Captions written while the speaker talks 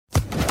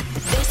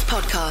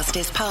podcast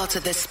is part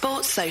of the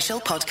Sports Social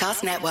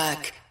Podcast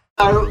Network.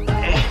 So,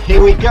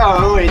 here we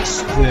go.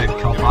 It's the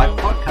Cop Hype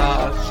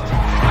Podcast.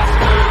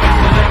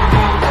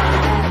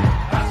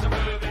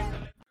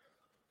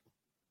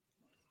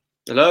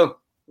 Hello,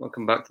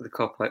 welcome back to the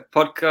Cop Hype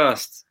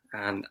Podcast.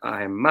 And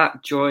I'm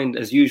Matt, joined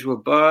as usual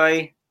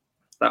by,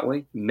 that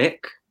way,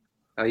 Mick.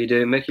 How you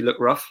doing, Mick? You look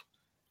rough.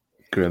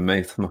 Grim,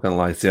 mate. I'm not going to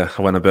lie to you.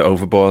 I went a bit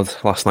overboard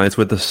last night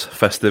with this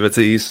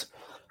festivities.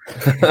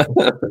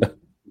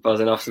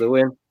 Buzzing after the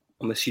win,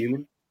 I'm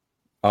assuming.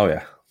 Oh,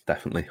 yeah,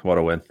 definitely. What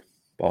a win,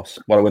 boss.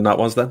 What a win that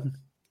was then.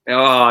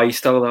 Oh, you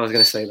stole that. I was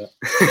going to say that.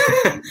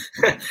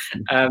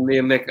 Me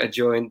and Mick are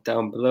joined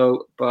down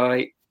below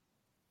by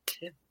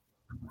Tim.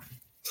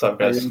 What's up,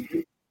 guys?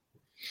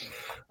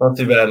 Not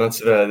too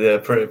bad. Yeah,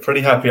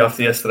 pretty happy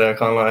after yesterday, I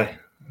can't lie.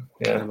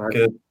 Yeah,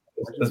 good.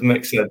 As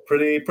Mick said,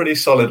 pretty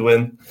solid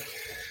win.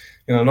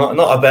 You know, not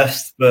our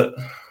best, but...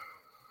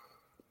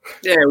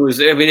 Yeah, it was.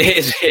 I mean, it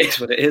is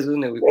what it is,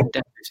 isn't it? We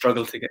definitely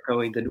struggled to get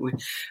going, didn't we?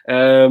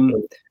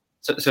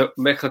 So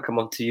Mick, I'll come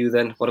on to you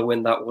then. What a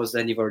win that was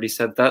then. You've already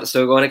said that.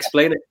 So go on,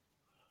 explain it.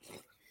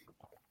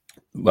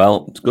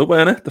 Well, it's good,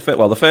 wasn't it?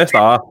 The first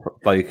half,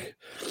 like,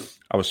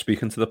 I was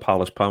speaking to the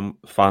Palace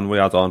fan we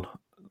had on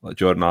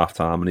during half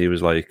time, and he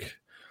was like,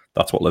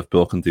 that's what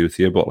Liverpool can do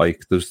to you. But,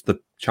 like, there's the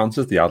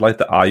chances they had, like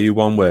the IU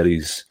one where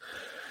he's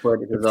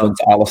front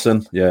to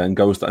Alisson, yeah, and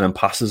goes and then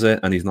passes it,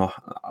 and he's not...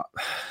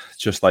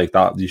 Just like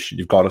that,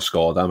 you've got to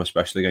score them,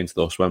 especially against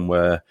us when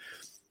we've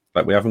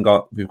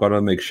got a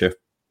makeshift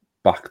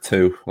back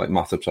two. Like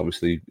Matip's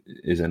obviously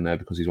is in there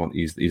because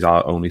he's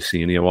our only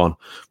senior one,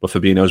 but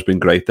Fabinho's been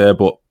great there.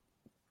 But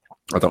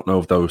I don't know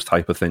if those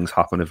type of things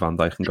happen if Van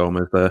Dijk and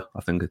Gomez there.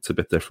 I think it's a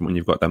bit different when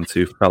you've got them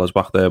two fellas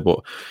back there. But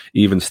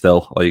even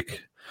still,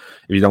 like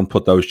if you don't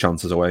put those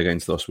chances away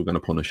against us, we're going to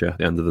punish you at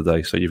the end of the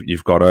day. So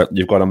you've got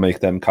to make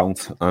them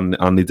count,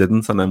 and they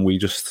didn't, and then we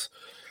just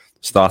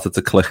started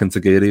to click into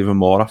gear even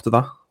more after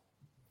that.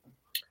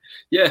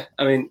 Yeah,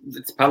 I mean,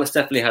 Palace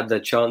definitely had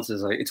their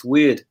chances. Like, it's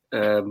weird.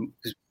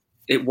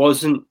 It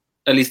wasn't,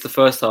 at least the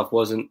first half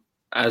wasn't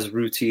as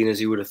routine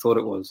as you would have thought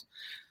it was.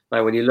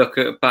 Like when you look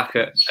back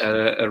at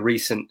a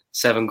recent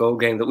 7-goal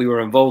game that we were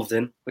involved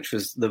in, which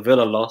was the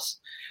Villa loss,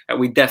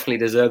 we definitely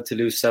deserved to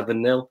lose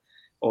 7-0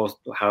 or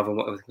however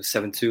much, it was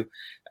 7-2.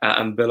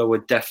 And Villa were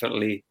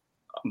definitely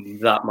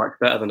that much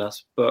better than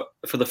us. But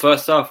for the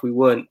first half, we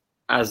weren't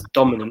as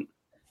dominant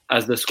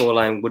as the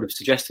scoreline would have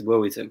suggested, were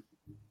we, Tim?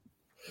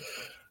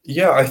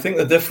 Yeah, I think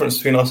the difference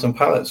between us and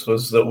Palace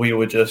was that we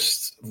were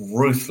just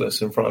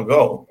ruthless in front of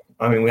goal.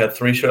 I mean, we had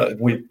 3 shots.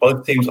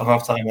 Both teams at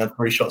halftime had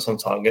 3 shots on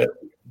target.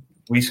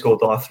 We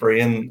scored our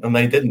 3 and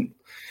they didn't.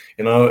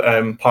 You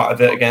know, part of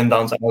it, again,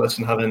 down to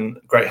Alisson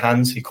having great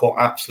hands. He caught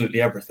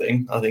absolutely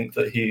everything. I think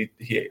that he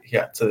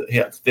had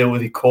to deal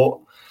with. He caught.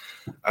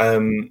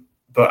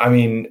 But I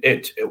mean,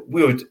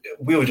 we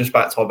were just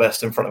back to our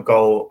best in front of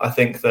goal. I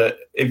think that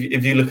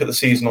if you look at the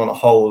season on a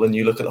whole and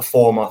you look at the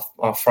form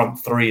our front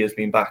 3 has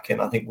been back in,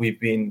 I think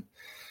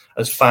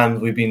as fans,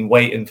 we've been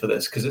waiting for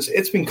this because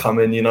it's been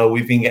coming. You know,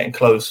 we've been getting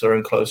closer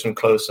and closer and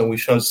closer, and we've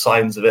shown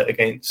signs of it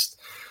against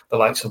the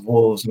likes of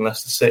Wolves and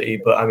Leicester City.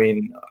 But I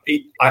mean,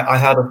 I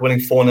had us winning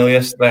 4-0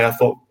 yesterday. I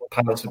thought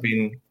Palace had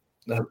been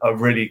a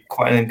really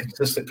quite an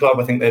inconsistent club.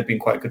 I think they've been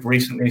quite good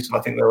recently, so I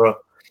think they were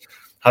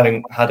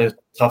having had a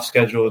tough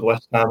schedule with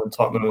West Ham and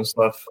Tottenham and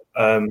stuff.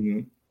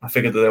 I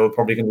figured that they were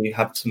probably going to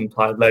have some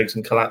tired legs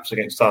and collapse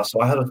against us. So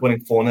I had us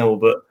winning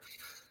 4-0, but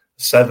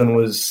 7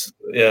 was,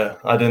 yeah,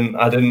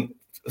 I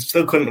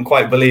still couldn't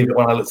quite believe it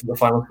when I looked at the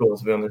final score,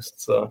 to be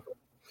honest. So.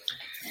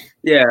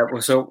 Yeah,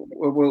 well, so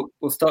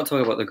we'll start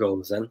talking about the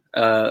goals then.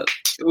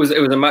 It was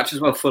a match as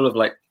well, full of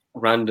like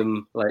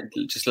random, like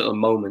just little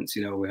moments.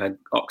 You know, we had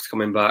Ox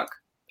coming back,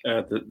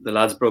 the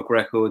lads broke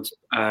records,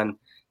 and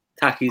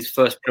Taki's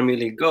first Premier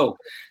League goal.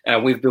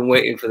 We've been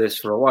waiting for this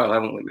for a while,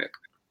 haven't we, Mick?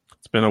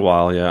 It's been a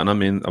while, yeah. And I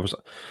mean,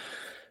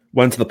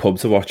 went to the pub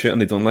to watch it,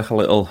 and they done like a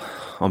little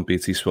on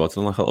BT Sport,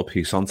 done like a little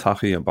piece on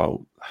Taki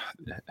about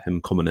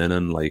him coming in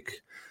and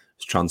like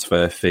his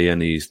transfer fee,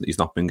 and he's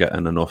not been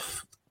getting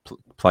enough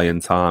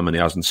playing time, and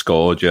he hasn't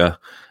scored yet.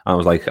 And I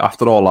was like,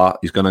 after all that,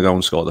 he's going to go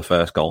and score the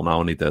first goal now,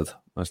 and he did.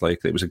 I was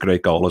like, it was a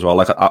great goal as well.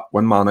 Like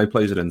when Mane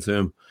plays it into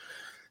him,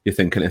 you're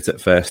thinking it's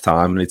at first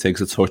time, and he takes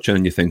a touch,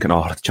 and you're thinking,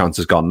 oh, the chance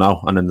is gone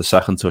now. And then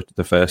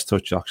the first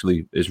touch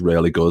actually is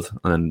really good,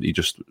 and he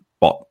just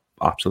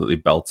absolutely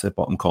belts it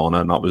bottom corner,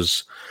 and that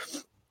was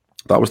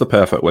the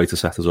perfect way to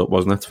set us up,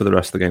 wasn't it, for the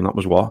rest of the game? That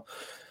was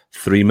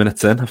 3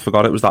 minutes in. I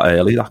forgot it was that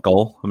early, that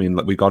goal. I mean,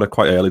 like, we got it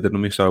quite early,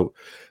 didn't we? So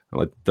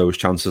like those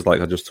chances,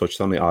 like I just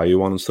touched on the IU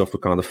one and stuff, were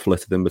kind of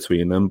flitted in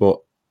between them. But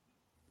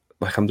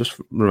like I'm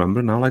just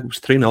remembering now, like it was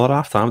 3-0 at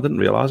half time. I didn't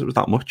realise it was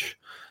that much.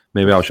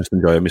 Maybe I was just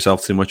enjoying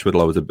myself too much with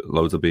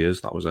loads of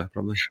beers. That was it,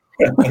 probably.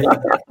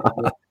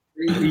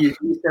 You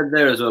said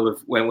there as well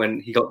when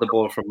he got the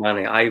ball from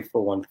Mane, I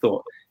for one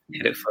thought he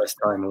hit it first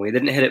time, and when he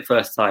didn't hit it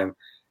first time,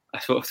 I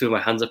sort of threw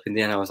my hands up in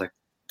the air. And I was like,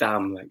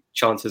 "Damn, like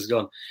chance is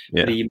gone."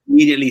 Yeah. But he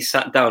immediately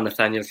sat down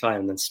Nathaniel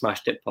Klein and then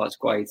smashed it past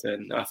Guaita,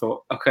 and I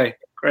thought, "Okay,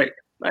 great,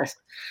 nice."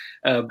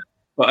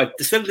 But but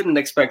I still didn't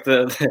expect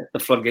the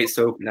floodgates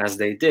to open as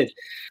they did.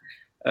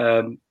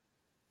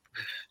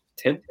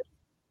 Tim?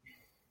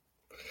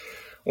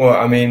 Well,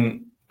 I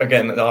mean,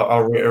 again,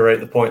 I'll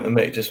reiterate the point that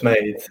Mick just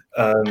made.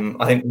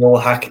 I think we're all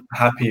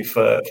happy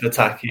for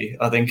Taki.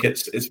 I think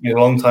it's been a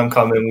long time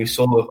coming.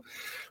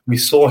 We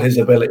saw his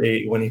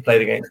ability when he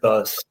played against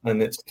us,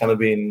 and it's kind of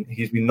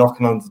he's been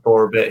knocking on the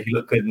door a bit. He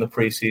looked good in the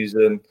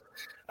preseason,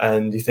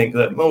 and you think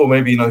that,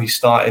 maybe he's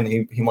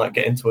starting. He might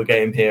get into a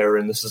game here,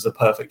 and this is a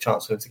perfect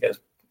chance for him to get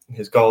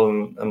his goal.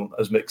 And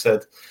as Mick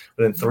said,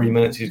 within 3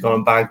 minutes, he's gone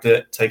and bagged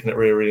it, taking it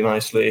really, really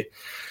nicely.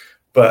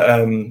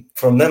 But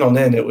from then on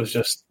in, it was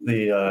just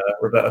the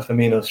Roberto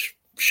Firmino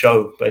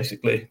show,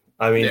 basically.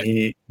 I mean,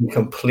 he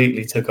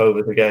completely took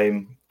over the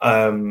game.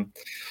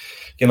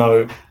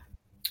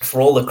 For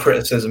all the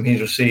criticism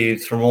he's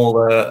received from all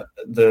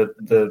the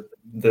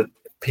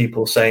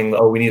people saying,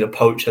 we need a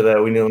poacher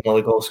there, we need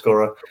another goal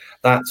scorer.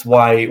 That's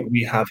why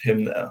we have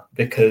him there,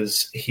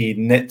 because he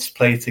knits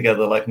play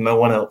together like no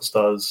one else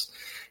does.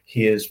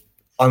 He is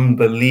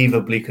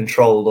unbelievably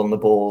controlled on the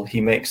ball.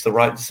 He makes the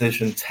right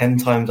decision 10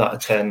 times out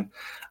of 10.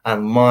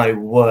 And my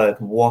word,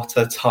 what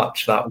a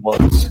touch that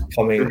was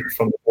coming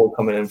from the ball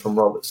coming in from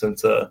Robertson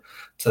to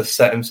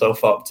set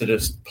himself up to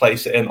just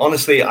place it in.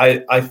 Honestly,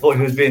 I thought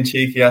he was being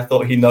cheeky. I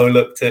thought he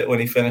no-looked it when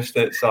he finished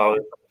it. So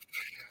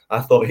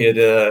I thought he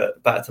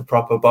had back to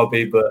proper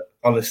Bobby. But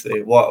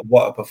honestly, what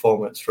a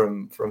performance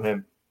from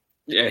him.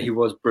 Yeah, he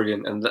was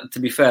brilliant. And to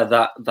be fair,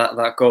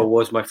 that goal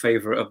was my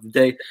favourite of the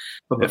day.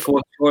 But before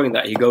scoring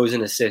that, he goes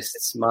and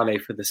assists Mane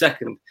for the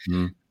second.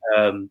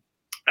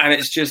 And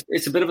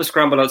it's a bit of a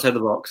scramble outside the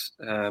box.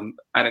 And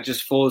it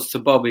just falls to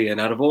Bobby. And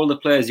out of all the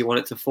players you want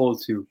it to fall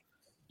to,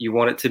 you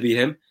want it to be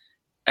him.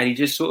 And he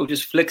just sort of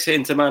just flicks it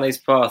into Mane's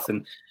path.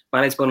 And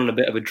Mane's gone on a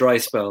bit of a dry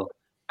spell.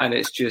 And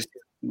it's just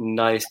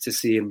nice to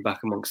see him back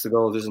amongst the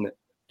goals, isn't it?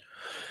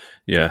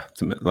 Yeah,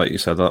 like you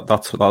said,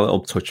 that little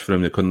touch for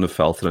him, you couldn't have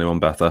felt anyone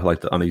better.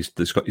 And he's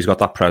got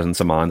that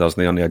presence of mind,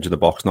 hasn't he, on the edge of the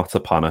box, not to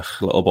panic.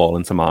 Little ball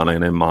into Mane,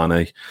 and then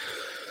Mane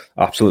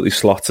absolutely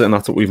slots it, and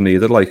that's what we've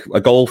needed. Like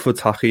a goal for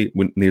Taki,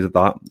 we needed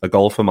that. A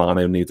goal for Mane,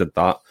 we needed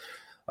that.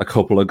 A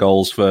couple of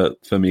goals for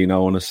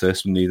Firmino and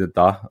assists, we needed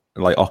that.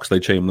 Like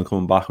Oxlade-Chamberlain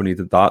coming back, we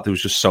needed that. There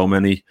was just so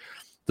many.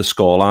 The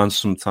scorelines,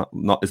 sometimes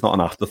it's not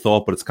an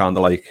afterthought, but it's kind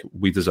of like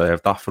we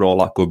deserved that for all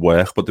that good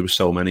work. But there were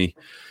so many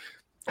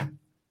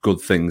good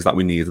things that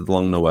we needed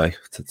along the way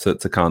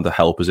to kind of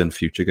help us in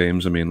future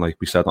games. I mean, like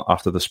we said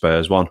after the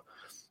Spurs one,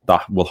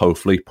 that will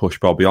hopefully push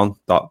Bobby on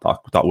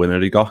that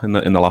winner he got in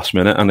the last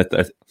minute. And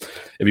if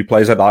he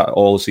plays like that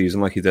all season,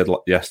 like he did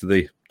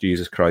yesterday,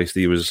 Jesus Christ,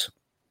 he was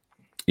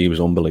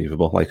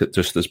unbelievable. Like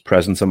just his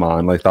presence of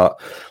mind, like that.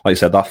 Like I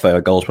said, that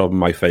third goal is probably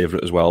my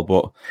favourite as well.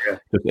 But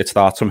it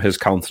starts from his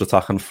counter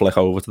attack and flick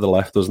over to the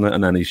left, doesn't it?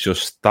 And then he's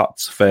just that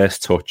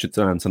first touch and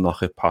then to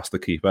knock it past the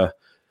keeper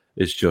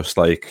is just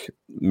like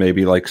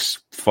maybe like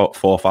 4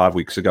 or 5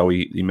 weeks ago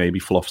he maybe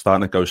fluffs that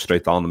and it goes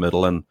straight down the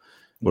middle and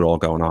we're all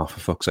going, for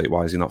fuck's sake,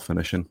 why is he not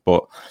finishing?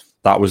 But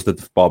that was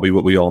the Bobby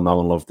what we all know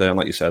and love there. And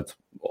like you said,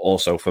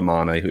 also for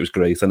Mane, it was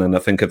great. And then I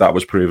think that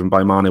was proven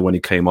by Mane when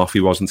he came off. He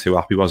wasn't too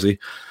happy, was he?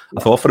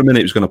 I thought for a minute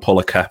he was going to pull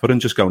a Kepa and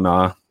just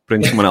go,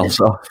 bring someone else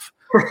off.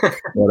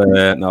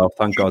 But no,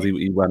 thank God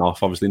he went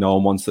off. Obviously, no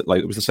one wants it.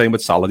 Like it was the same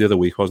with Salah the other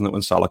week, wasn't it?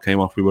 When Salah came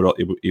off,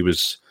 he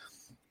was.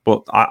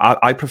 But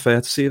I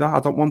prefer to see that. I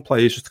don't want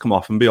players just to come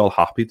off and be all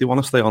happy. They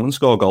want to stay on and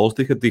score goals.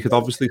 They could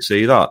obviously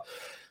see that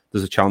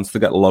there's a chance to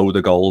get a load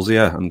of goals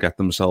here and get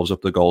themselves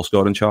up the goal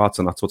scoring charts,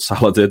 and that's what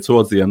Salah did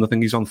towards the end. I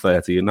think he's on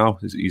 13 now.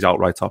 He's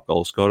outright top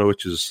goal scorer,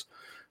 which is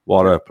we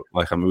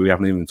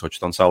haven't even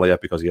touched on Salah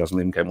yet because he hasn't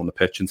even came on the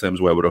pitch in terms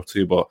of where we're up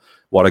to. But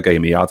what a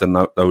game he had in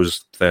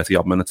those 30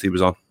 odd minutes he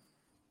was on.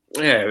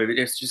 Yeah,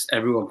 it's just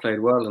everyone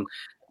played well, and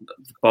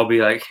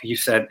Bobby, like you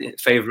said,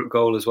 favourite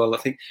goal as well. I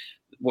think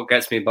what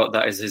gets me about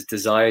that is his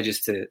desire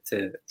just to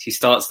he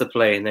starts the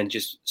play and then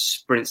just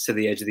sprints to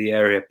the edge of the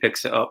area,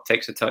 picks it up,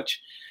 takes a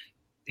touch,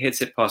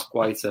 hits it past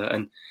Guaita.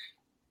 And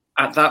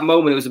at that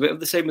moment, it was a bit of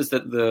the same as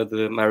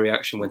my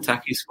reaction when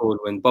Taki scored.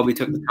 When Bobby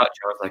took the touch,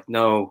 I was like,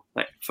 no,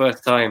 like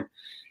first time.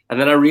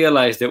 And then I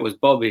realised it was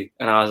Bobby,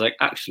 and I was like,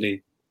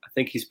 actually, I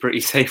think he's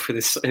pretty safe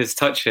with his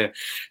touch here.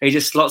 And he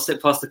just slots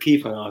it past the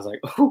keeper, and I was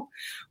like,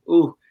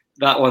 ooh,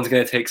 that one's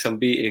going to take some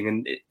beating.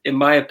 And in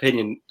my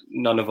opinion,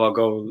 none of our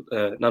goals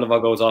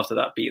after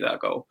that beat that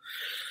goal.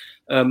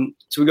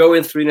 So we go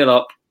in 3-0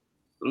 up,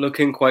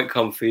 looking quite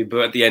comfy.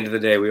 But at the end of the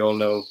day, we all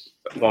know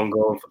one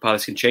goal for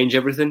Palace can change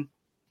everything.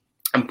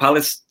 And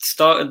Palace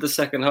started the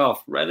second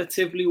half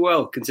relatively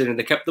well, considering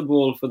they kept the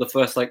ball for the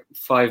first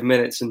 5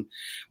 minutes and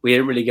we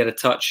didn't really get a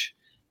touch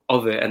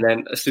of it. And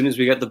then as soon as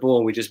we get the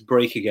ball, we just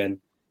break again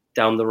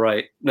down the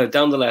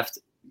left,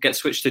 get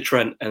switched to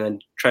Trent, and then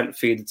Trent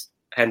feeds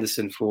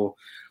Henderson for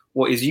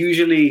what is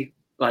usually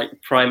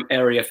prime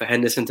area for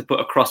Henderson to put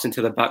a cross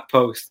into the back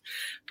post.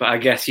 But I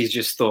guess he's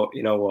just thought,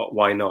 you know what,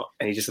 why not?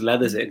 And he just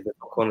leathers it into the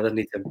corner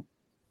underneath him.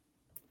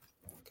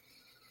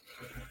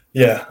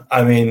 Yeah,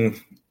 I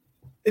mean,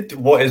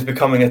 what is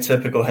becoming a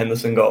typical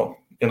Henderson goal?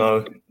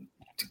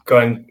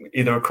 going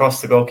either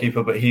across the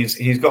goalkeeper, but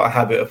he's got a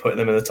habit of putting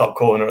them in the top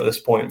corner at this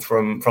point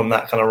from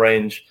that kind of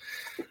range.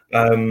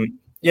 And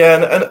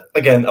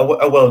again,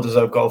 a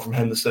well-deserved goal from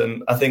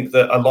Henderson. I think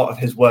that a lot of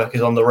his work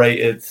is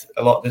underrated.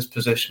 A lot of his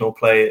positional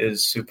play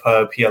is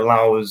superb.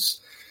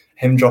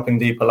 Him dropping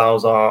deep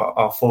allows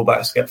our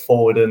fullbacks to get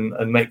forward and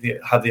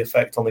have the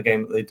effect on the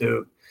game that they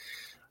do.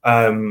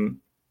 And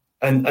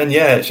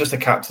it's just a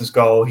captain's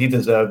goal. He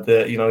deserved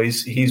it.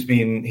 He's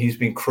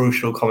been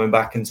crucial coming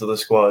back into the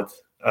squad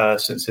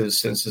since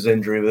his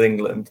injury with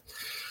England.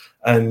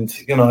 And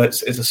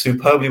it's a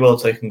superbly well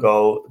taken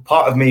goal.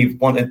 Part of me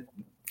wanted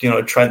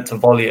Trent to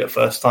volley it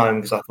first time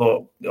because I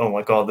thought, oh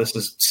my God, this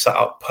is set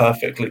up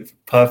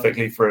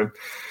perfectly for him.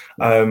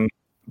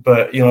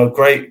 But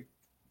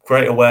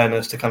great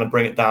awareness to kind of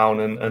bring it down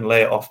and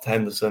lay it off to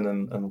Henderson,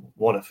 and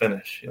what a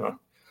finish,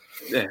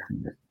 Yeah,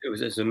 it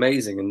was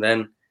amazing. And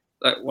then,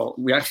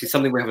 we actually,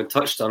 something we haven't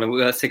touched on, and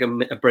let's take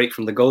a break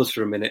from the goals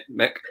for a minute,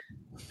 Mick.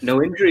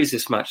 No injuries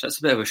this match. That's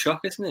a bit of a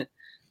shock, isn't it?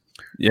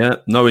 Yeah,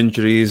 no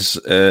injuries,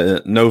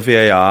 no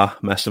VAR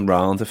messing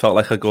around. It felt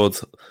like a good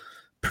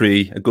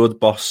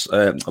boss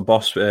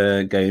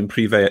game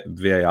pre-VAR.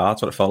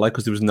 That's what it felt like,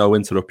 because there was no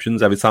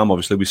interruptions. Every time,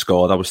 obviously, we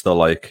scored, I was still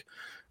like,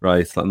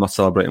 right, I'm not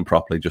celebrating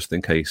properly just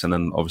in case. And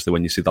then, obviously,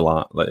 when you see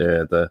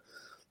the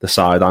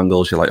side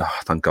angles, you're like, oh,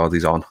 thank God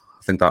he's on.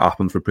 I think that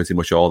happened for pretty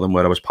much all of them,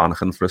 where I was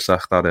panicking for a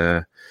sec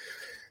that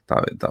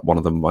one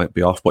of them might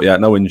be off. But yeah,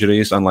 no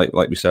injuries, and like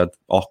we said,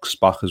 Ox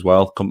back as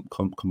well. Come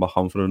back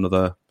on for another.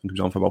 I think he was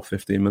on for about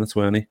 15 minutes,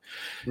 weren't he?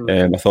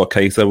 I thought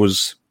Keita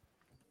was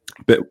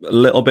a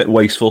little bit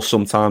wasteful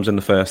sometimes in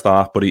the first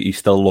half, but he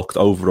still looked,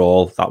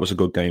 overall, that was a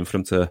good game for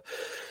him to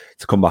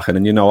come back in.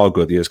 And you know how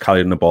good he is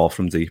carrying the ball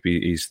from deep.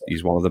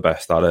 He's one of the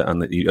best at it,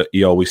 and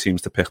he always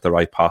seems to pick the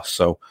right pass.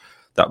 So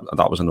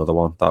that was another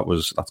one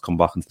that's come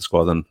back into the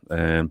squad.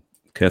 And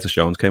Curtis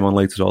Jones came on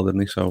late as well,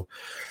 didn't he? So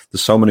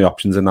there's so many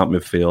options in that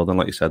midfield, and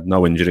like you said,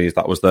 no injuries.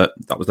 That was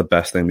the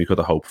best thing we could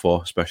have hoped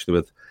for, especially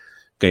with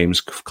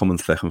games coming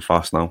thick and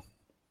fast now.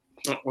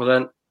 Well,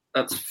 then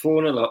that's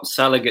 4-0 up.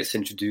 Salah gets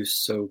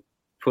introduced, so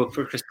for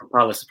Crystal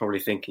Palace is probably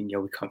thinking,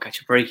 we can't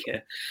catch a break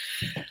here.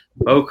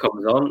 Mo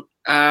comes on,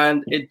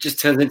 and it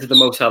just turns into the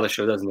Mo Salah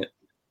show, doesn't it?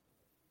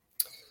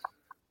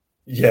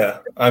 Yeah,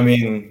 I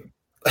mean,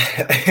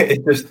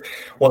 it just,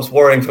 what's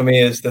worrying for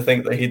me is to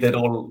think that he did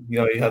all,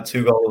 he had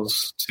 2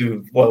 goals,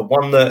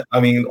 one that, I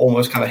mean,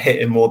 almost kind of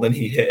hit him more than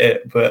he hit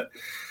it,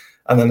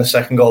 and then the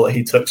second goal that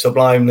he took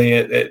sublimely,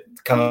 it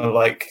kind of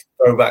like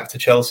throwback to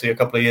Chelsea a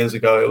couple of years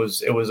ago. It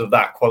was of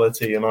that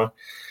quality,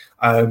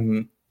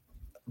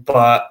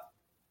 but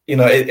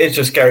it's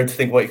just scary to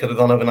think what he could have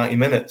done over 90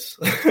 minutes.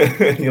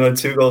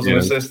 2 goals and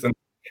assist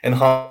in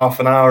half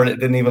an hour, and it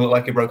didn't even look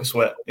like he broke a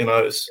sweat.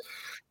 It's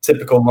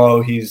typical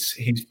Mo.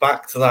 He's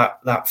back to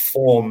that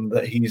form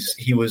that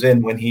he was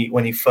in when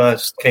he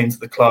first came to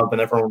the club,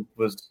 and everyone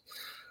was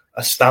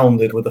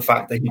astounded with the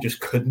fact that he just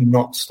could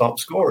not stop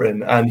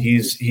scoring. And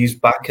he's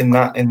back in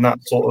that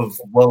sort of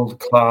world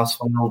class,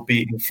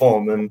 world-beating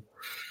form. And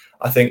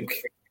I think,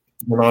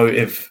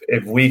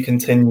 if we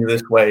continue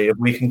this way,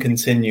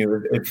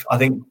 if I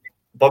think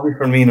Bobby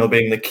Firmino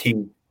being the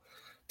key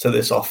to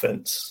this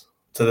offense,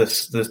 to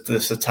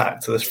this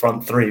attack, to this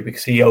front three,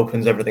 because he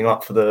opens everything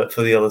up for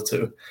the other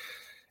two.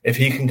 If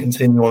he can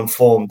continue on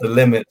form, the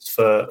limits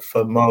for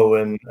Mo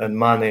and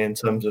Mane in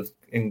terms of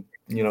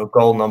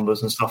goal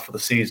numbers and stuff for the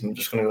season are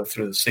just going to go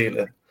through the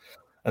ceiling.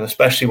 And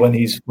especially when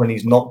he's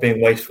not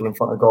being wasteful in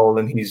front of goal,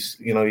 and he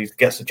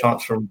gets a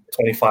chance from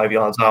 25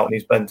 yards out and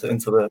he's bent it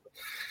into the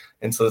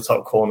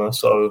top corner.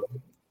 So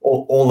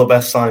all the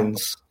best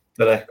signs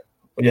today.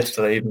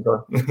 Yesterday, even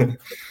though.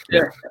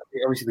 Yeah,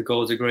 obviously the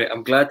goals are great.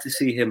 I'm glad to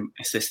see him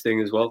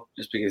assisting as well,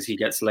 just because he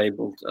gets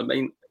labelled. I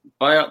mean,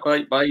 by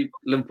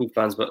Liverpool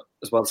fans, but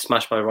as well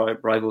smashed by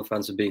rival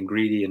fans for being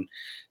greedy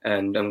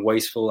and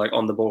wasteful, like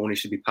on the ball when he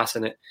should be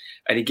passing it.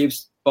 And he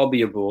gives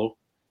Bobby a ball,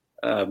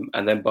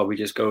 and then Bobby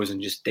just goes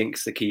and just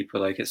dinks the keeper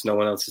like it's no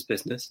one else's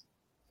business.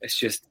 It's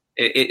just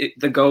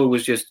the goal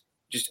was just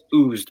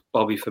oozed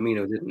Bobby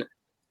Firmino, didn't it?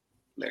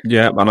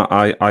 Yeah, and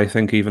I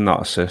think even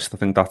that assist, I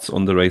think that's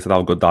underrated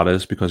how good that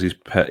is, because he's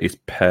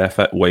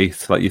perfect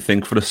weight. Like, you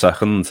think for a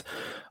second,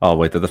 oh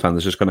wait, the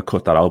defender's just going to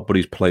cut that out, but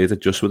he's played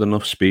it just with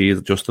enough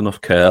speed, just enough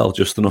curl,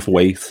 just enough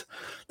weight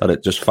that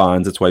it just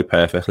finds its way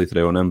perfectly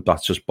through. And then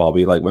that's just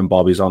Bobby. Like, when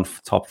Bobby's on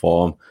top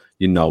form,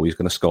 he's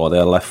going to score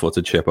there,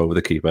 left-footed chip over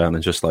the keeper, and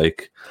it's just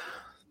like,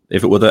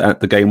 if it would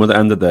the game would have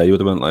ended there, you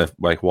would have been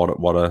like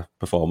what a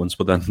performance.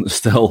 But then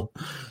still,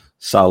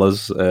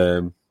 Salah's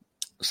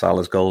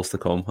goals to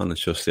come, and it's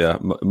just,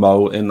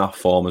 Mo in that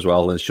form as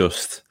well. It's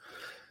just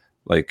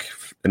like,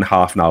 in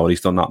half an hour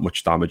he's done that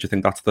much damage. I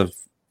think that's the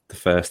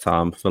first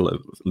time for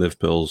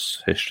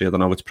Liverpool's history, I don't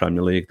know if it's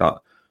Premier League, that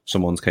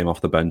someone's came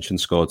off the bench and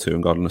scored 2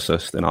 and got an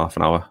assist in half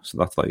an hour. So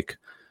that's like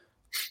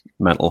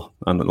mental.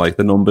 And like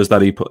the numbers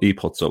that he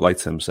puts up, like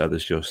Tim said,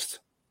 is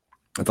just,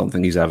 I don't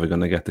think he's ever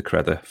going to get the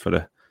credit for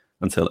it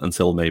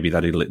until maybe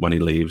when he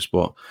leaves.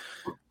 But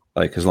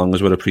Like, as long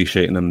as we're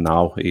appreciating him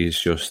now,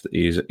 he's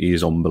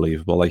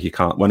unbelievable. Like, you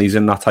can't, when he's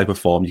in that type of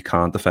form, you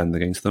can't defend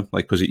against him.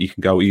 Like, because he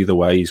can go either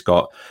way. He's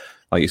got,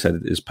 like you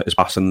said, his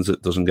passings,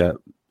 it doesn't get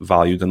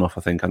valued enough,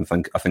 I think. And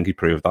I think he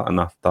proved that in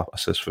that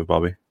assist for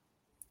Bobby.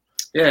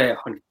 Yeah,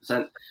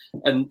 100%.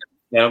 And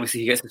yeah, obviously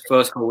he gets his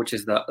first goal, which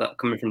is that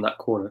coming from that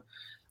corner.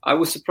 I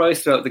was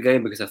surprised throughout the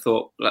game because I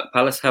thought like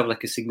Palace have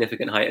like a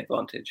significant height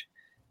advantage,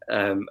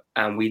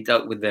 and we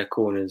dealt with their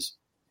corners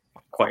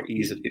quite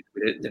easily.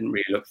 It didn't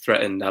really look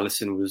threatened.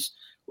 Alisson was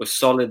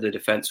solid. The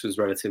defense was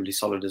relatively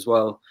solid as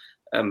well,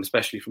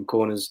 especially from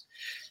corners.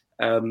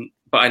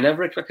 But I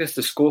never expected us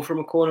to score from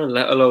a corner,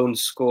 let alone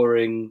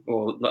scoring,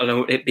 or let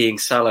alone it being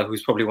Salah,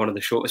 who's probably one of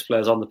the shortest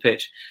players on the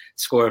pitch,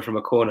 scoring from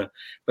a corner.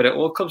 But it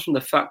all comes from the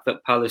fact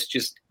that Palace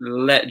just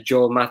let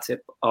Joel Matip,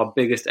 our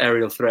biggest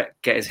aerial threat,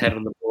 get his head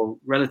on the ball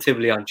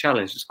relatively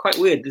unchallenged. It's quite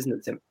weird, isn't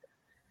it, Tim?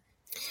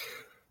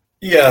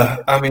 Yeah,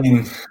 I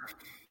mean,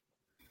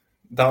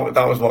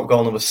 that was what,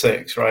 goal number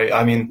 6, right?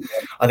 I mean,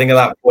 I think at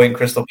that point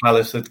Crystal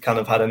Palace had kind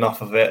of had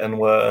enough of it and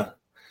were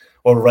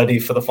ready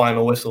for the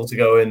final whistle to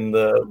go in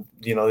the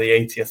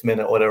 80th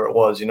minute, whatever it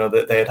was.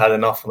 That they had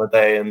enough on the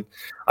day. And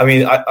I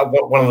mean,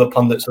 one of the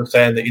pundits was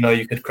saying that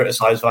you could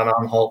criticize Van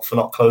Aanholt for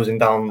not closing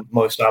down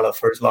Mo Salah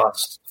for his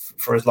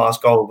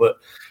last goal, but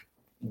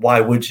why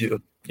would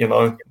you?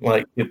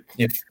 Like you're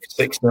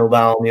 6-0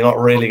 down. You're not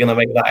really going to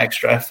make that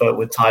extra effort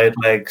with tired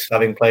legs,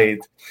 having played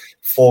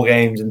 4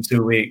 games in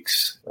 2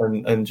 weeks,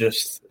 and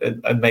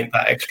make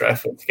that extra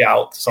effort to get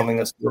out to something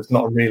that's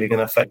not really going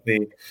to affect the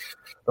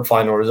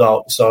final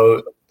result.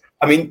 So,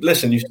 I mean,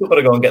 listen, you still got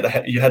to go and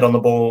get your head on the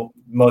ball.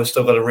 Mo's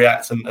still got to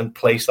react and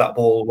place that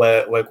ball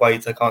where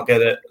Guaita can't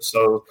get it.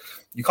 So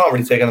you can't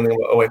really take anything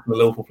away from the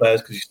Liverpool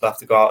players because you still have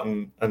to go out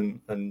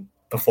and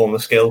perform the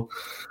skill.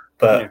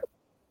 But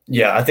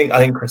yeah, I think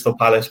Crystal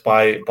Palace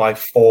by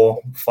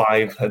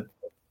 4-5 had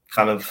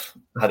kind of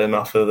had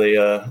enough of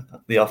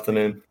the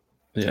afternoon.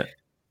 Yeah.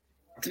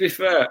 To be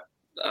fair,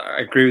 I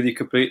agree with you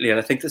completely, and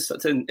I think this,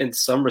 in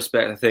some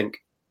respect, I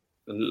think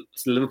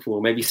Liverpool,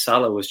 maybe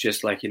Salah was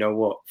just like, you know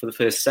what, for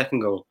the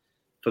second goal,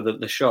 for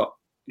the shot,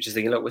 just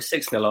thinking, look, we're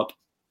 6-0 up.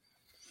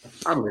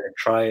 I'm going to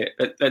try it.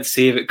 Let's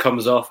see if it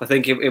comes off. I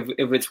think if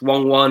it's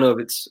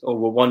 1-1 or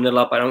we're 1-0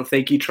 up, I don't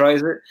think he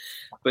tries it.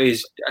 But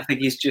I think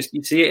he's just,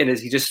 you see it in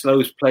his, he just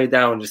slows play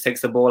down, just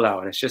takes the ball out,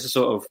 and it's just a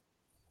sort of,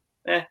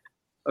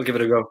 I'll give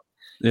it a go.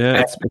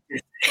 Yeah,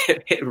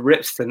 it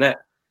rips the net.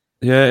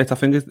 Yeah, I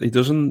think he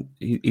doesn't.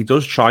 He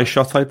does try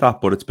shots like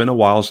that, but it's been a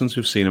while since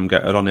we've seen him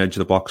get it on the edge of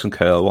the box and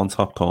curl one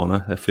top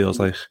corner. It feels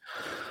like,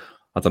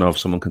 I don't know if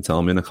someone can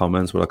tell me in the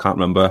comments, but I can't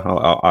remember.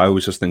 I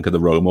always just think of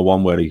the Roma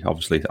one where he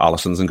obviously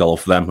Alisson's in goal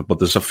for them, but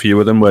there's a few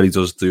of them where he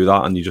does do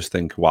that, and you just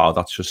think, wow,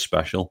 that's just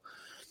special.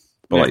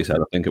 But like you said,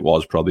 I think it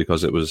was probably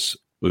because we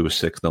were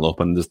 6-0 up,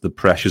 and the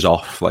pressure's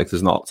off. Like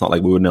it's not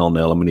like we were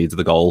 0-0 and we needed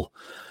the goal.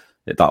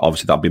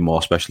 That'd be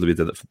more special if we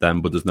did it for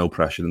them, but there's no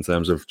pressure in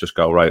terms of just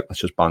go, right,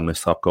 let's just bang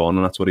this top corner,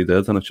 and that's what he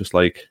did. And it's just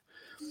like,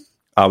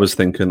 I was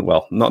thinking,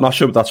 well, not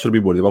sure that should be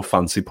worried about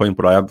fancy point,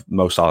 but I have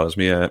Mo Salah as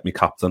my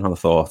captain, and I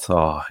thought,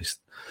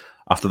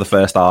 after the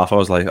first half, I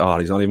was like,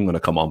 he's not even going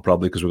to come on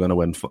probably because we're going to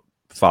win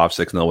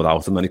 5-6-0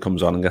 without him. Then he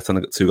comes on and gets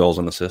 2 goals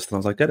and assist, and I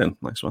was like, get in,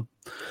 nice one,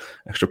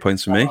 extra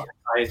points for me.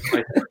 I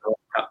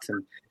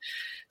captain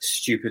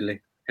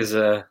stupidly because.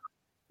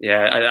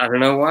 I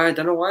don't know why. I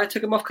don't know why I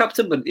took him off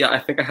captain, but yeah, I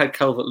think I had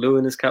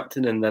Calvert-Lewin as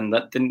captain, and then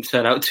that didn't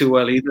turn out too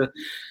well either.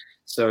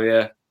 So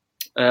yeah,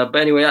 but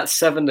anyway, that's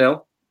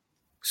 7-0,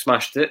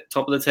 smashed it,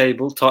 top of the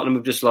table. Tottenham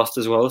have just lost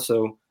as well,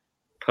 so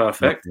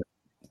perfect.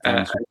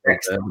 The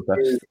best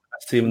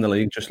team in the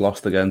league just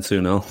lost again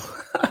 2-0.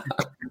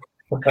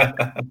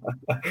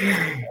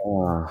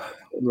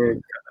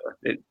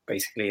 It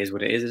basically is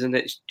what it is, isn't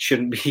it?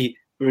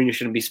 Mourinho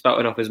shouldn't be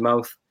spouting off his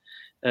mouth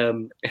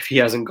if he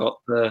hasn't got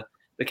the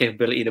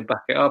capability to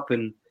back it up.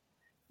 And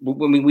I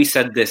mean, we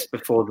said this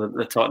before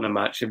the Tottenham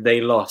match. If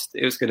they lost,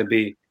 it was going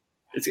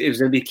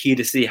to be key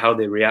to see how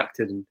they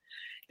reacted. And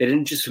they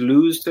didn't just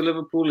lose to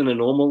Liverpool in a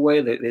normal way.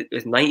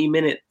 It's 90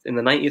 minutes in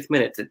the 90th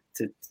minute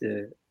to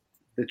the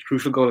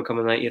crucial goal to come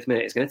in the 90th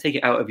minute. It's going to take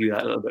it out of you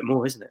that little bit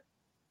more, isn't it?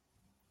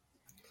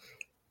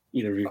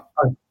 Either of you.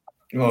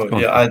 Well,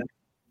 yeah,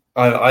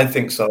 I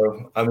think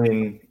so. I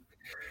mean,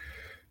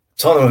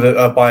 Tottenham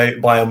are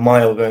by a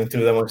mile going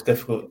through their most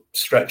difficult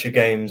stretch of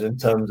games in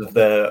terms of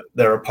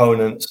their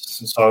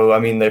opponents. So, I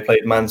mean, they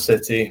played Man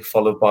City,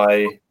 followed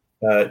by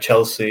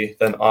Chelsea,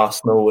 then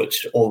Arsenal,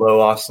 which,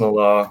 although Arsenal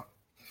are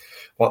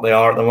what they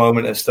are at the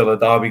moment, is still a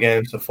derby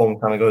game, so form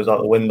kind of goes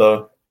out the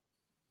window.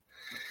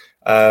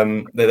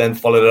 They then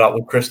followed it up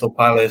with Crystal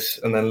Palace,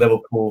 and then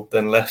Liverpool,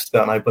 then Leicester,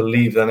 and I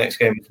believe the next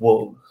game is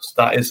Wolves.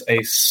 That is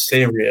a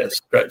serious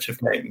stretch of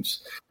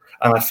games.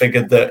 And I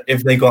figured that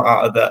if they got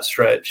out of that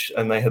stretch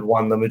and they had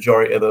won the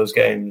majority of those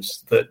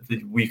games, that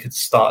we could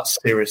start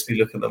seriously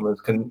looking at them as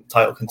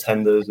title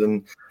contenders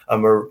and a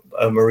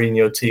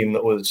Mourinho team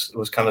that was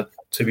kind of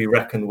to be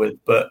reckoned with.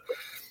 But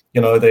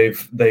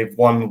they've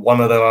won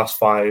one of their last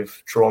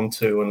 5, drawn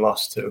 2, and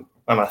lost 2.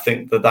 and I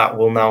think that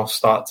will now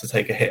start to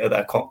take a hit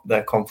at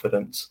their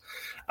confidence,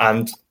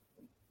 and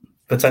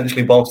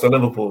potentially bolster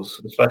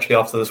Liverpool's, especially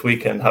after this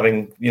weekend,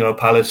 having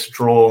Palace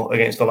draw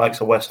against the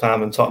likes of West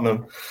Ham and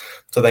Tottenham,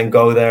 to then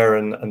go there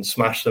and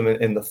smash them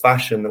in the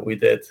fashion that we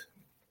did,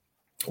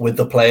 with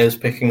the players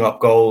picking up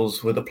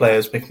goals, with the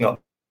players picking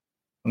up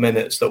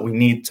minutes that we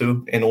need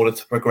to in order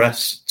to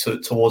progress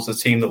towards the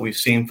team that we've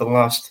seen for the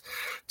last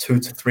 2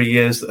 to 3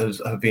 years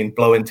that have been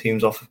blowing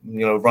teams off,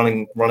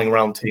 running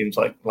around teams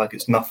like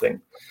it's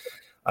nothing.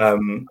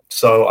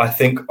 So I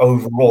think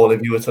overall,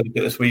 if you were to look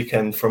at this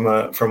weekend from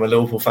a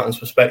Liverpool fan's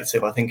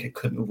perspective, I think it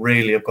couldn't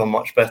really have gone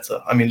much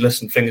better. I mean,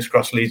 listen, fingers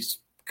crossed Leeds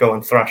go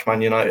and thrash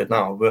Man United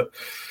now, but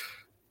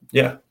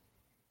yeah.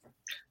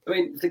 I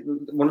mean, I think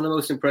one of the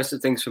most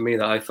impressive things for me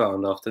that I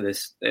found after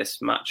this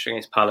match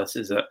against Palace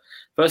is that,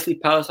 firstly,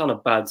 Palace on a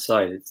bad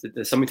side.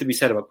 There's something to be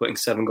said about putting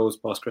 7 goals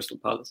past Crystal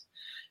Palace.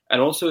 And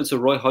also, it's a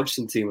Roy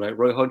Hodgson team. Like,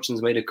 Roy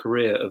Hodgson's made a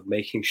career of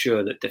making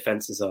sure that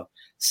defences are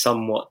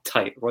somewhat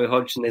tight. Roy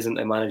Hodgson isn't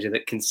a manager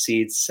that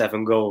concedes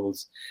 7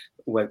 goals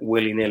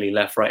willy-nilly,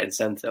 left, right and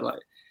centre.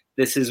 Like,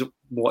 this is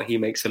what he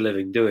makes a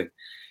living doing.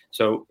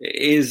 So it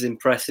is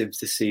impressive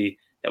to see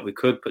that we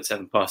could put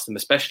 7 past them,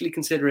 especially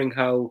considering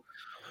how,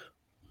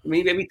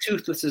 maybe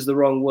toothless is the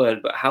wrong word,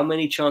 but how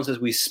many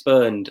chances we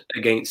spurned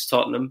against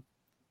Tottenham.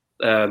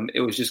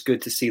 It was just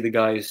good to see the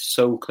guys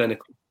so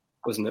clinical,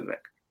 wasn't it, Mick?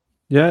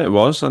 Yeah, it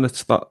was, and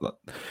it's that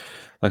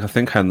like I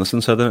think Henderson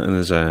said it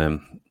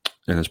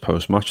in his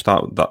post match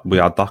that we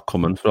had that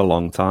coming for a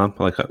long time.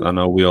 Like, I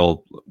know we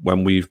all,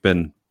 when we've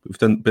been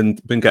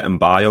getting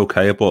by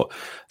okay, but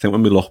I think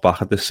when we look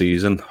back at this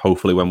season,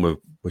 hopefully when we're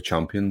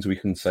champions, we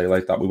can say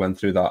like that we went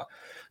through that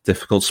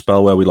difficult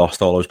spell where we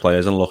lost all those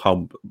players, and look at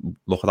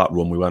that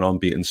run we went on,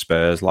 beating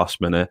Spurs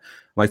last minute.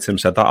 Like Tim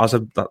said,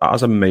 that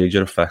has a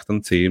major effect on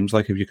teams.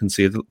 Like, if you can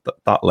see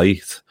that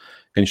late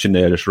against your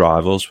nearest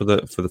rivals for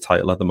the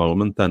title at the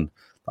moment, then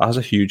that has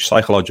a huge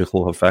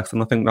psychological effect.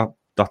 And I think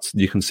that's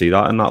you can see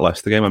that in that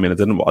Leicester game. I mean, I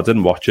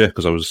didn't watch it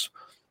because I was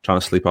trying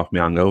to sleep off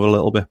my hangover a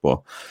little bit,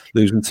 but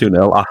losing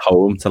 2-0 at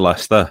home to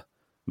Leicester,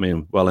 I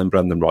mean, well in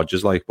Brendan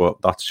Rodgers,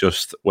 but that's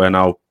just, we're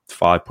now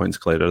 5 points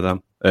clear of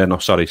them.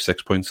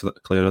 6 points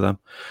clear of them.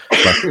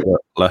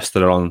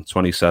 Leicester are on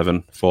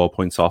 27, 4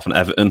 points off, and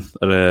Everton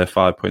are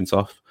 5 points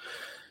off.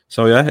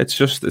 So yeah, it's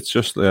just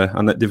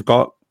and they've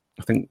got,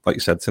 I think, like you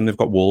said, Tim, they've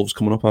got Wolves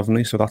coming up, haven't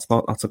they? So that's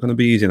not going to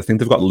be easy. And I think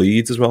they've got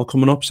Leeds as well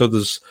coming up. So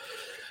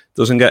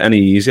doesn't get any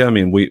easier. I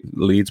mean,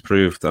 Leeds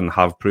proved and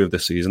have proved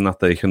this season that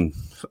they can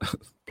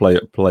play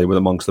with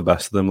amongst the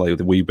best of them. Like,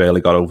 we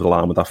barely got over the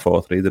line with that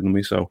 4-3, didn't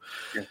we? So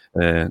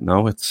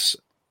no, it's.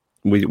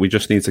 We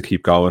just need to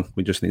keep going.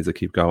 We just need to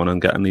keep going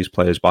and getting these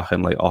players back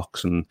in, like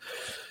Ox and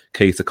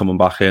Keita coming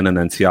back in, and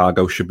then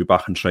Thiago should be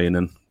back in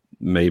training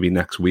maybe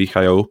next week,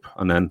 I hope.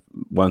 And then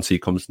once he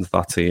comes into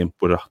that team,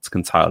 we're an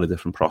entirely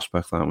different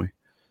prospect, aren't we?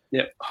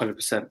 Yeah, 100%.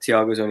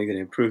 Thiago's only going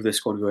to improve this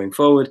squad going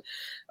forward.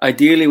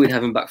 Ideally, we'd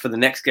have him back for the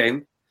next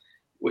game,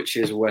 which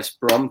is West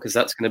Brom, because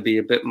that's going to be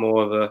a bit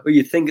more of a... Well,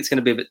 you think it's going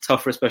to be a bit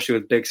tougher, especially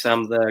with Big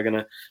Sam there. Going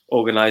to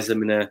organise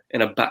them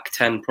in a back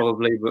 10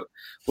 probably. But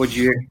what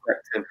do you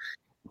expect him?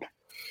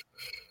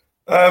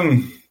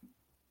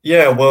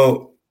 Yeah,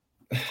 well,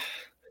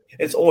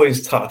 it's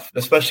always tough,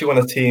 especially when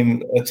a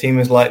team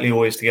is likely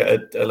always to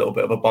get a little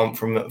bit of a bump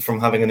from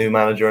having a new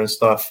manager and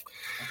stuff.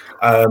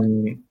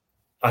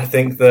 I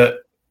think that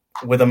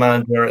with a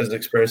manager as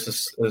experienced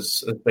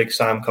as Big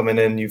Sam coming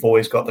in, you've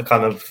always got the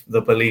kind of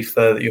the belief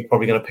there that you're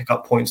probably going to pick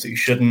up points that you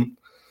shouldn't.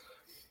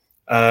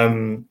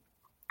 But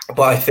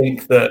I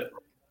think that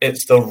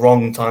it's the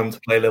wrong time to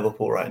play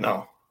Liverpool right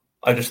now.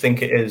 I just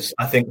think it is.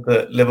 I think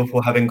that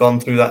Liverpool, having gone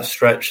through that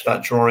stretch,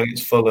 that draw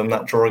against Fulham,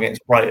 that draw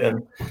against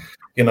Brighton,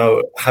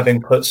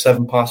 having put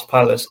 7 past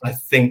Palace, I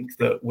think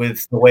that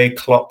with the way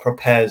Klopp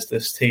prepares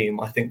this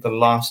team, I think the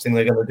last thing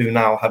they're going to do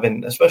now,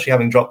 especially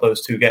having dropped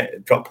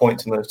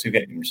points in those 2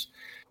 games,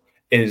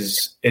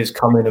 is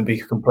come in and be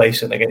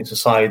complacent against a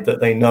side that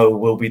they know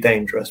will be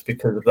dangerous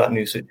because of that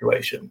new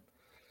situation.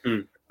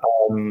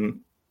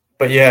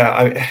 But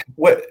yeah,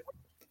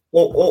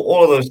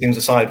 all of those things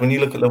aside, when you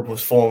look at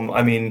Liverpool's form,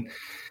 I mean,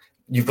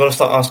 you've got to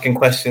start asking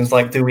questions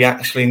like, do we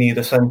actually need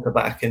a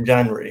centre-back in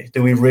January?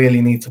 Do we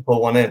really need to put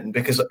one in?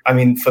 Because, I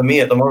mean, for me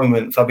at the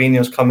moment,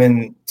 Fabinho's come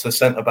in to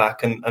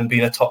centre-back and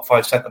been a top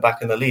 5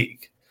 centre-back in the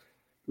league.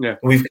 Yeah,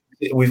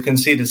 We've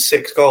conceded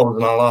 6 goals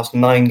in our last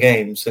 9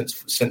 games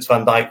since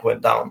Van Dijk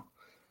went down,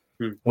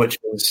 which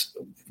is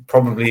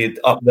probably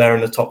up there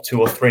in the top 2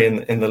 or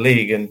 3 in the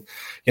league. And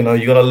you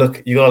got to look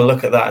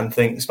at that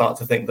and start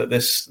to think that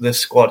this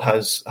squad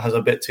has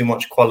a bit too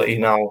much quality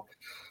now.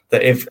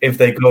 That if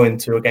they go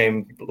into a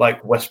game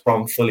like West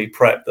Brom fully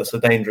prepped, that's a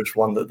dangerous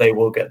one, that they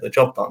will get the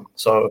job done.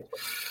 So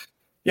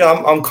yeah,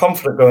 I'm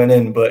confident going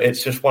in, but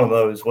it's just one of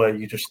those where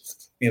you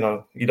just you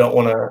don't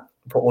want to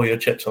put all your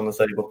chips on the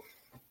table.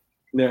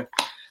 Yeah,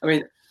 I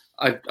mean,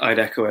 I'd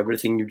echo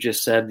everything you've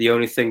just said. The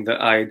only thing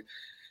that I'd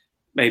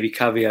maybe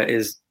caveat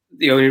is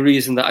the only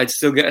reason that I'd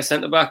still get a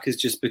centre-back is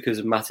just because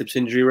of Matip's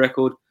injury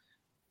record.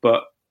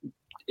 But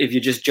if you're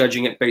just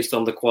judging it based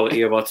on the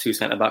quality of our two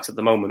centre-backs at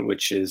the moment,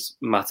 which is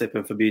Matip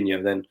and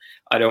Fabinho, then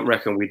I don't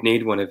reckon we'd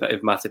need one if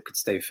Matip could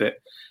stay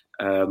fit.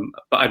 But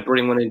I'd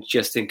bring one in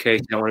just in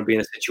case. I don't want to be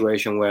in a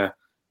situation where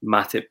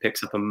Matip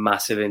picks up a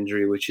massive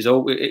injury, which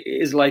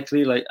is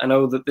likely. Like, I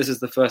know that this is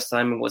the first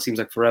time in what seems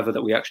like forever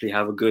that we actually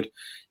have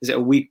is it a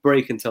week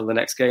break until the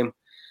next game?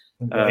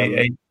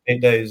 8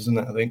 days, isn't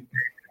it, I think?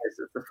 It's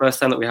the first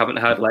time that we haven't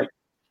had like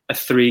a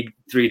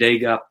 3-day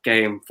gap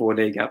game,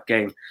 4-day gap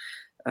game.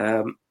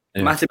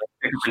 Matip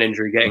picked up an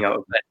injury getting out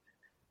of bed.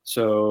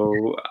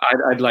 So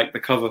I'd like the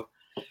cover.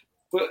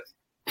 But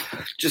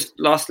just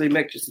lastly,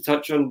 Mick, just to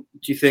touch on,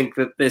 do you think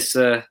that this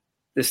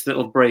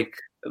little break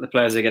that the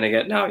players are going to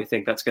get now, you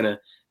think that's going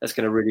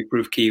to really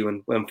prove key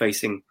when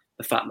facing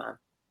the fat man?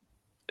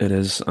 It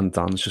is, and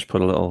Dan's just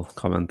put a little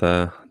comment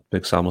there.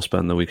 Big Sam will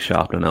spend the week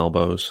sharpening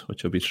elbows,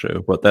 which will be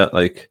true. But they'll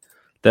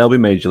be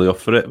majorly up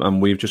for it,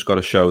 and we've just got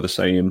to show the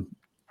same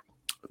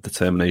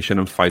determination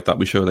and fight that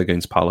we showed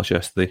against Palace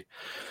yesterday.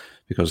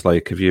 Because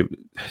like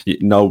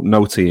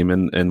no team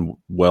in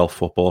world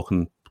football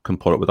can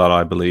put up with that,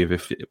 I believe,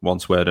 if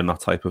once we're in that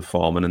type of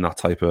form and in that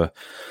type of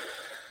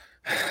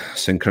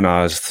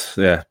synchronized,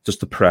 just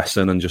the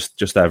pressing and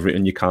just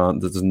everything. You can't.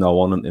 There's no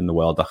one in the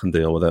world that can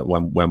deal with it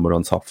when we're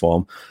on top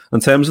form. In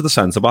terms of the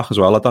centre back as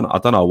well, I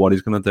don't know what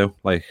he's going to do.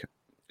 Like,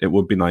 it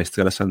would be nice to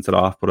get a centre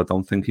half, but I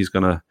don't think he's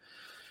gonna.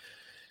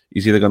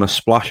 He's either going to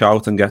splash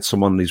out and get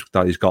someone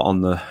that he's got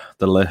on the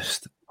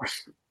list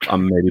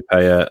and maybe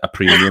pay a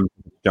premium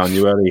in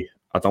January.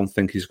 I don't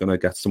think he's going to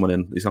get someone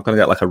in. He's not going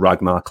to get like a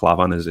Ragnar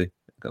Klavan, is he?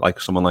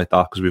 Like someone like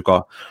that, because we've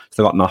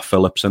still got Nat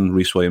Phillips and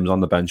Reece Williams on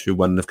the bench who,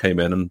 when they've came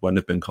in and when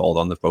they've been called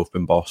on, they've both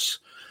been boss.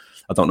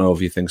 I don't know if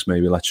he thinks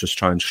maybe let's just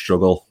try and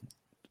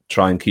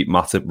keep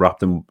Matip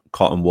wrapped in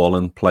cotton wool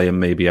and play him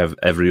maybe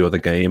every other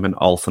game and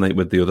alternate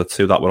with the other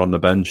two that were on the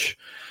bench.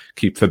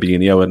 Keep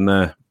Fabinho in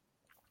there.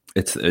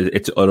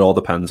 It all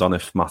depends on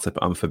if Matip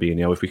and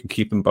Fabinho, if we can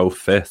keep them both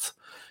fit.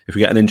 If we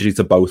get an injury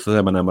to both of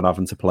them and then we're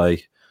having to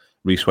play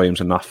Reece Williams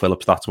and Nat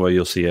Phillips, that's where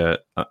you'll see a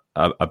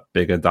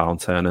bigger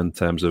downturn in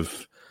terms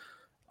of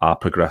our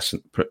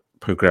progression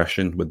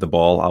with the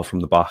ball out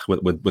from the back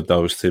with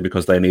those two,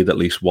 because they need at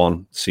least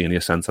one senior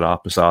centre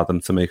half beside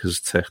them to make us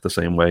tick the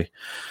same way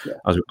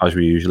as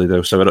we usually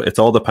do. So it's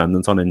all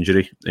dependent on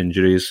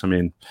injuries. I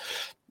mean,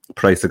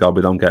 pray to God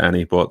we don't get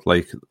any, but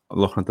like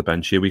looking at the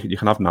bench here, you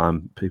can have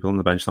 9 people on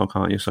the bench now,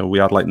 can't you? So we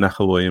had like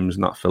Neco Williams,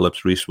 Nat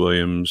Phillips, Reece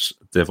Williams,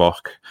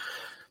 Divock,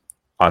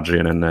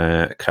 Adrian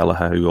and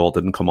Kelleher, who all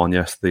didn't come on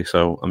yesterday.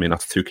 So, I mean,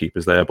 that's 2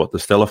 keepers there, but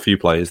there's still a few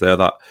players there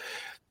that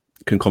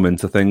can come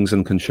into things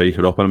and can shake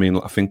it up. And I mean,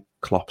 I think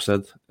Klopp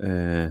said, I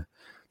don't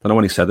know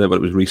when he said it, but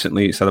it was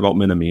recently, he said about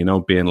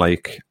Minamino being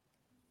like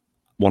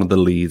one of the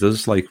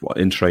leaders, like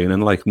in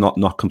training, like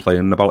not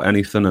complaining about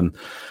anything. And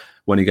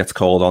when he gets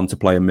called on to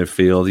play in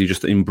midfield, he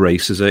just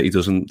embraces it. He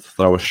doesn't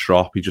throw a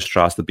strop. He just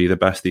tries to be the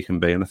best he can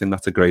be. And I think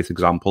that's a great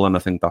example. And I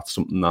think that's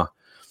something that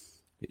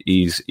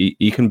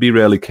he can be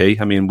really key.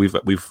 I mean,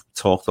 we've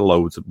talked a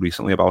load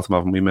recently about him,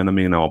 haven't we,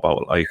 Minamino,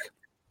 about like,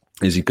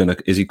 is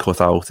he cut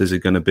out? Is he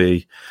gonna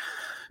be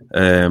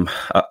a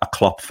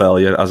Klopp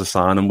failure as a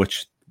signing?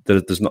 Which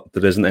there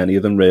isn't any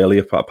of them really,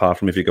 apart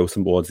from if you go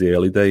towards the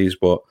early days.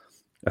 But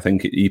I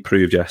think he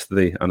proved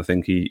yesterday, and I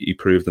think he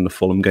proved in the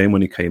Fulham game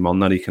when he came on,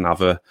 that he can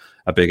have a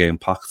big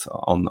impact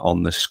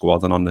on this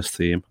squad and on this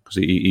team, because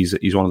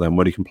he's one of them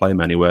where he can play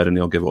him anywhere and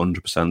he'll give it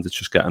 100%. It's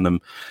just getting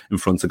him in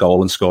front of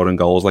goal and scoring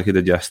goals like he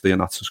did yesterday,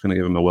 and that's just going to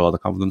give him a world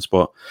of confidence.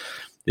 But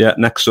yeah,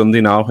 next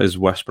Sunday now is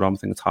West Brom. I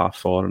think it's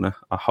 4:30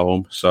 at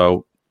home.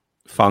 So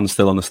fans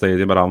still in the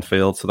stadium at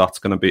Anfield, so that's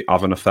going to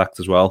have an effect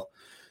as well.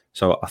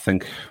 So I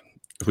think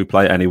if we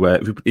play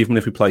anywhere, even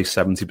if we play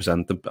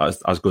 70%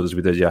 as good as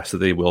we did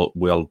yesterday,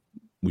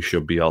 we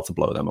should be able to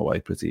blow them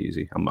away pretty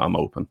easy. I'm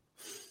open.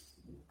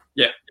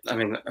 Yeah, I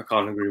mean, I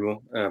can't agree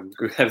more.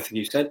 Agree with everything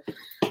you said.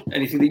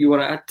 Anything that you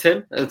want to add,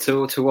 Tim,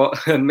 to what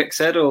Mick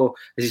said, or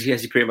has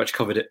he pretty much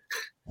covered it?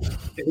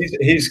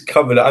 He's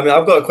covered it. I mean,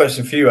 I've got a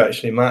question for you,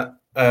 actually, Matt.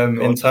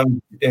 In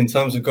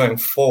terms of going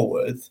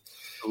forward,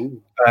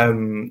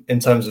 in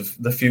terms of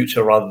the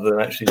future rather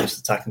than actually just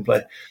attacking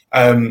play,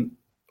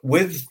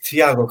 with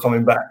Thiago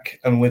coming back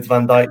and with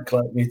Van Dijk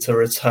likely to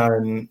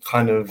return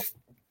kind of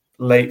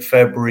late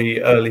February,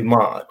 early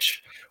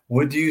March,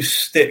 would you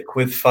stick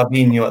with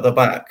Fabinho at the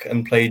back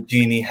and play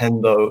Gini,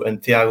 Hendo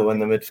and Thiago in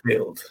the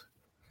midfield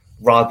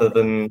rather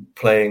than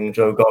playing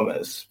Joe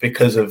Gomez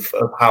because of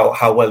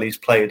how well he's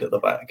played at the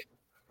back?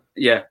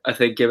 Yeah, I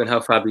think given how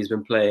Fabi's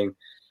been playing,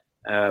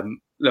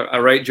 look, I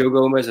rate Joe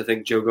Gomez. I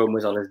think Joe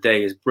Gomez on his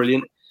day is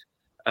brilliant.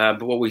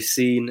 But what we've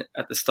seen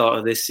at the start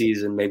of this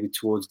season, maybe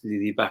towards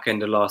the back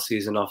end of last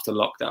season after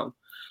lockdown,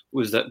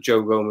 was that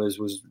Joe Gomez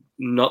was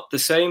not the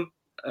same.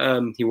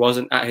 He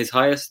wasn't at his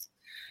highest.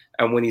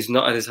 And when he's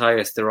not at his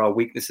highest, there are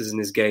weaknesses in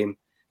his game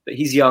that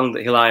he's young,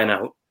 that he'll iron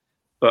out.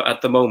 But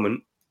at the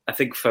moment, I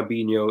think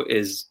Fabinho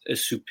is a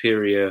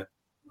superior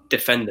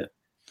defender.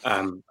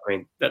 I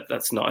mean,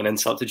 that's not an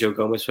insult to Joe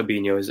Gomez.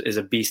 Fabinho is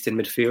a beast in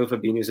midfield.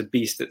 Fabinho is a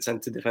beast at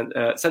centre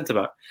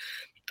back.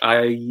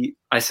 I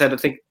said, I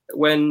think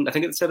when I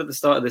think it said at the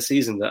start of the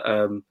season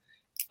that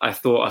I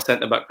thought our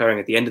centre-back pairing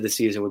at the end of the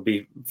season would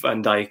be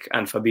Van Dijk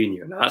and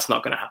Fabinho. Now, that's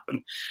not going to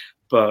happen,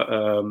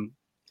 but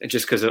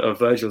just because of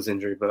Virgil's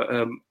injury. But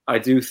I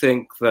do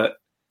think that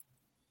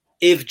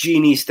if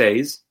Gini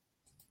stays,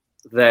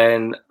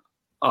 then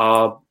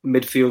our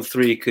midfield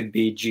three could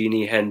be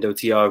Gini, Hendo,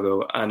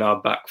 Thiago, and our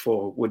back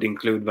four would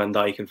include Van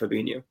Dijk and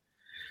Fabinho.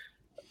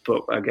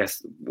 But I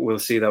guess we'll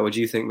see that. What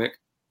do you think, Mick?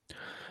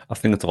 I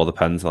think it all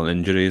depends on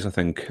injuries.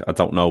 I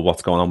don't know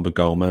what's going on with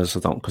Gomez.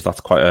 Because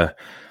that's quite a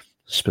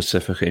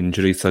specific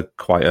injury to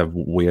quite a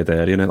weird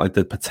area. And like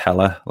the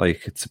patella,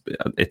 like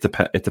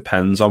it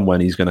depends on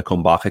when he's going to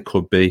come back. It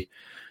could be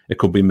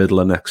middle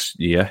of next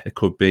year. It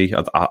could be.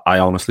 I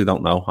honestly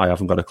don't know. I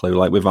haven't got a clue.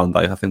 Like with Van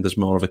Dijk, I think there's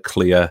more of a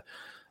clear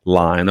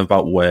line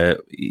about where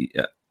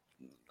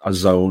a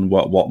zone,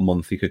 what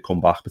month he could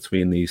come back.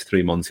 Between these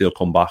 3 months, he'll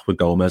come back. With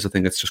Gomez, I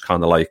think it's just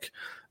kind of like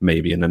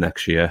maybe in the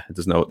next year.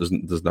 There's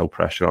no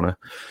pressure on it.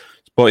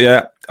 But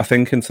yeah, I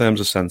think in terms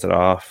of centre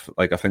half,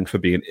 like I think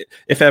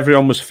if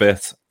everyone was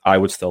fit, I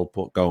would still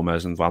put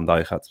Gomez and Van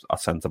Dijk at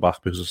centre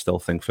back, because I still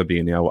think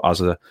Fabinho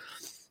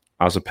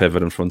as a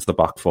pivot in front of the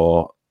back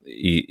four,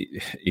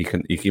 he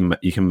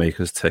can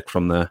make us tick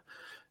from there.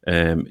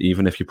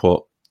 Even if you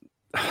put,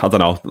 I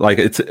don't know, like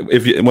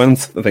when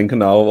thinking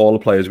now of all the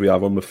players we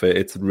have when we're fit,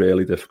 it's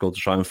really difficult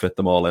to try and fit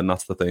them all in.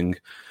 That's the thing.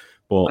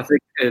 But I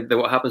think that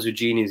what happens with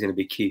Gini is going to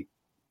be key.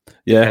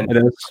 Yeah, it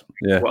is.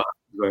 Yeah. What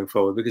happens going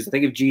forward, because I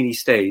think if Gini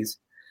stays,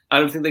 I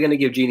don't think they're going to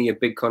give Gini a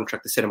big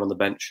contract to sit him on the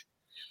bench.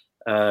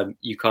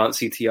 You can't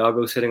see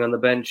Thiago sitting on the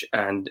bench,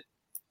 and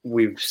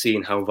we've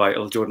seen how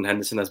vital Jordan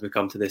Henderson has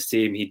become to this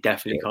team. He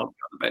definitely can't be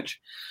on the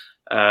bench.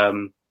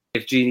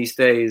 If Gini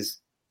stays,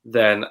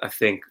 then I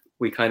think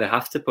we kind of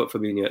have to put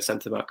Fabinho at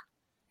centre back,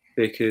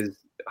 because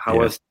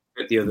how else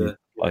get the other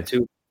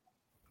two?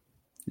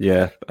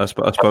 Yeah, I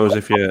suppose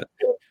if you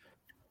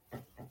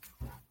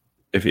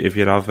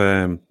have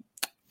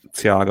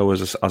Thiago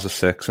as a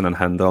six and then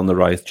Hendo on the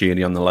right,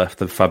 Gini on the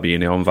left, and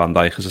Fabinho and Van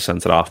Dijk as a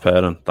centre half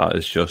pair, and that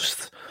is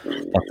just that's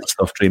the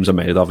stuff dreams are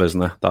made of,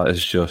 isn't it? That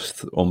is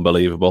just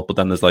unbelievable. But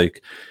then there's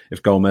like,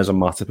 if Gomez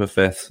and Matip are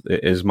fit,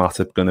 is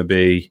Matip going to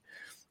be?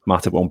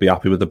 Matip won't be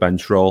happy with the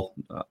bench role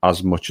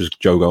as much as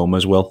Joe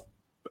Gomez will,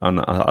 and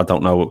I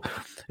don't know.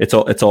 It's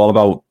all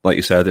about, like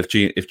you said, if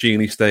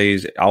Gini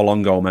stays, how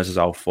long Gomez is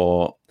out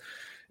for.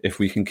 If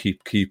we can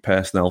keep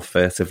personnel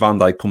fit, if Van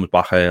Dijk comes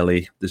back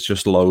early, there's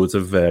just loads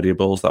of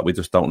variables that we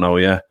just don't know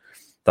yet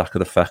that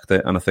could affect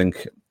it. And I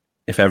think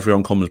if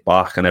everyone comes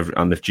back and if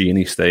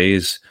Gini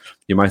stays,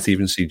 you might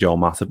even see Joe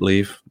Matip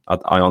leave.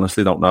 I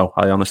honestly don't know.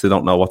 I honestly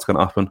don't know what's going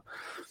to happen,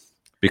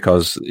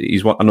 because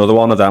he's another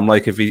one of them.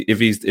 Like if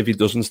he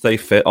doesn't stay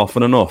fit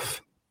often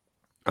enough,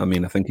 I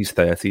mean, I think he's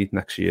 30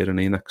 next year, and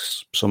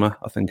next summer,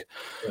 I think.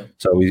 Yeah.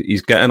 So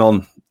he's getting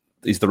on.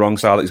 He's the wrong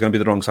side. He's going to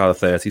be the wrong side of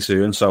 30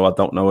 soon. So I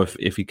don't know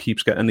if he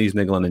keeps getting these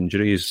niggling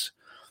injuries.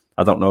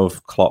 I don't know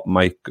if Klopp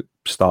might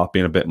start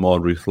being a bit more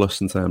ruthless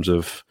in terms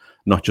of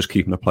not just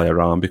keeping a player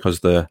around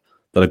because they're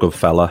a good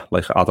fella,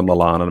 like Adam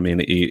Lallana. I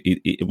mean,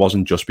 it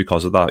wasn't just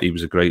because of that. He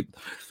was a great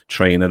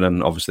trainer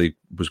and obviously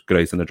was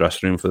great in the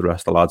dressing room for the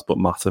rest of the lads. But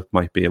Matip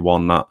might be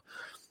one that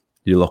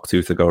you look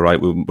to go, right,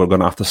 we're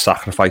going to have to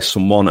sacrifice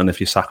someone. And if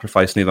you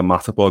sacrifice neither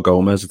Matip or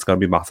Gomez, it's going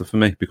to be Matip for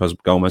me, because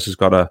Gomez has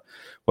got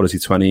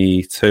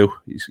 22?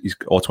 He's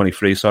or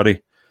 23,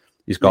 sorry.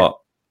 He's got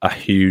a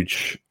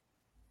huge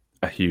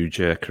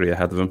career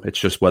ahead of him. It's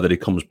just whether he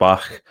comes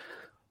back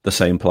the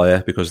same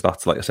player, because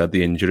that's, like I said,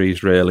 the injury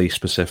is really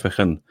specific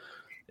and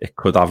it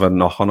could have a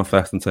knock-on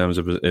effect in terms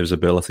of his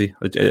ability.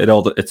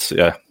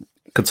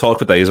 Could talk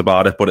for days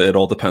about it, but it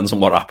all depends on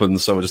what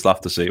happens. So we just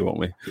have to see, won't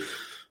we?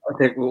 I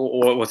think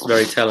what's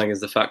very telling is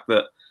the fact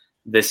that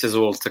this is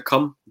all to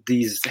come.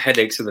 These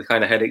headaches are the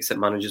kind of headaches that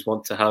managers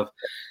want to have.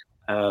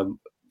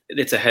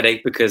 It's a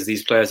headache because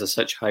these players are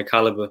such high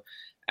caliber,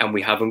 and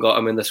we haven't got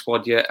them in the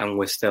squad yet, and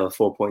we're still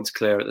 4 points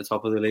clear at the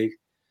top of the league.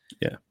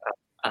 Yeah,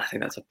 I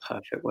think that's a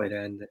perfect way to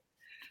end it.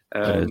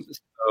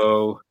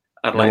 So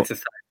I'd like to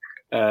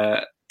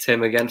thank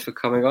Tim again for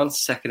coming on.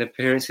 Second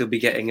appearance. He'll be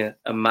getting a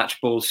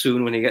match ball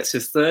soon when he gets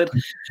his third.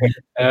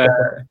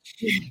 Thanks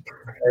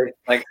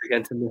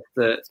again to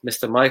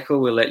Mr. Michael.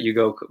 We'll let you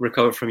go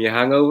recover from your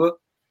hangover.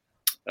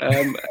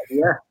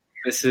 Yeah,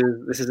 this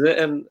is it,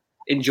 and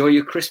enjoy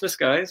your Christmas,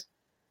 guys.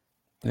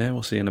 Yeah,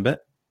 we'll see you in a bit.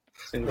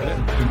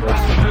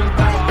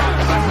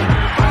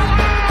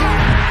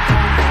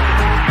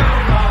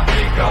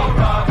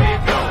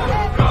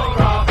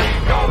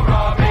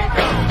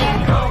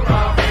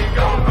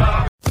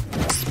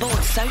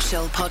 Sports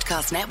Social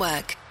Podcast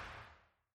Network.